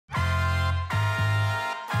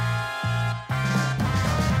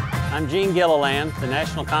I'm Gene Gilliland, the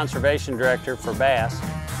National Conservation Director for B.A.S.S.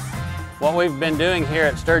 What we've been doing here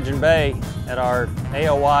at Sturgeon Bay at our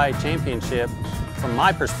AOY Championship, from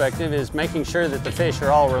my perspective, is making sure that the fish are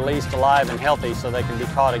all released alive and healthy so they can be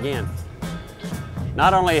caught again.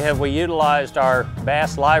 Not only have we utilized our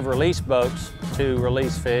B.A.S.S. live release boats to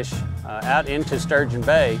release fish out into Sturgeon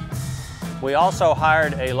Bay, we also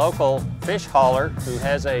hired a local fish hauler who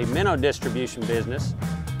has a minnow distribution business,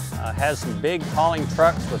 has some big hauling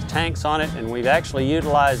trucks with tanks on it, and we've actually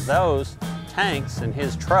utilized those tanks in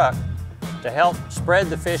his truck to help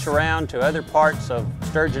spread the fish around to other parts of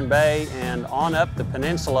Sturgeon Bay and on up the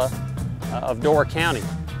peninsula of Door County.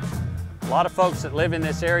 A lot of folks that live in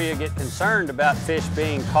this area get concerned about fish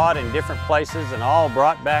being caught in different places and all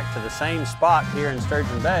brought back to the same spot here in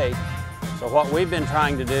Sturgeon Bay. So what we've been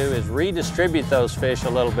trying to do is redistribute those fish a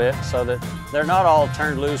little bit so that they're not all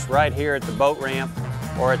turned loose right here at the boat ramp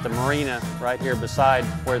or at the marina right here beside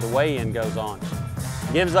where the weigh-in goes on.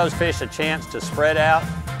 It gives those fish a chance to spread out,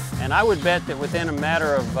 and I would bet that within a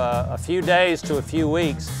matter of a few days to a few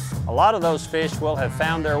weeks, a lot of those fish will have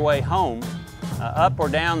found their way home up or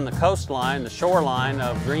down the coastline, the shoreline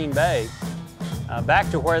of Green Bay,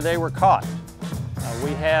 back to where they were caught.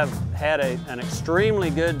 We have had an extremely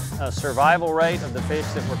good survival rate of the fish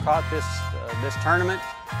that were caught this tournament,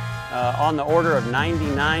 on the order of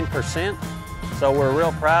 99%. So we're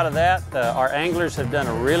real proud of that. Our anglers have done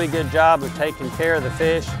a really good job of taking care of the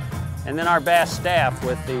fish. And then our B.A.S.S. staff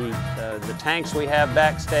with the tanks we have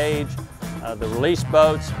backstage, the release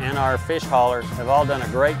boats, and our fish hauler have all done a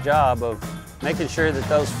great job of making sure that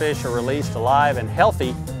those fish are released alive and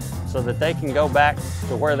healthy so that they can go back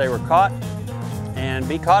to where they were caught and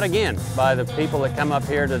be caught again by the people that come up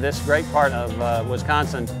here to this great part of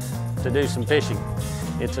Wisconsin to do some fishing.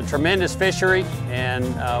 It's a tremendous fishery, and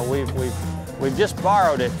we've just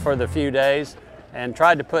borrowed it for the few days and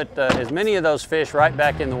tried to put as many of those fish right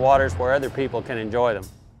back in the waters where other people can enjoy them.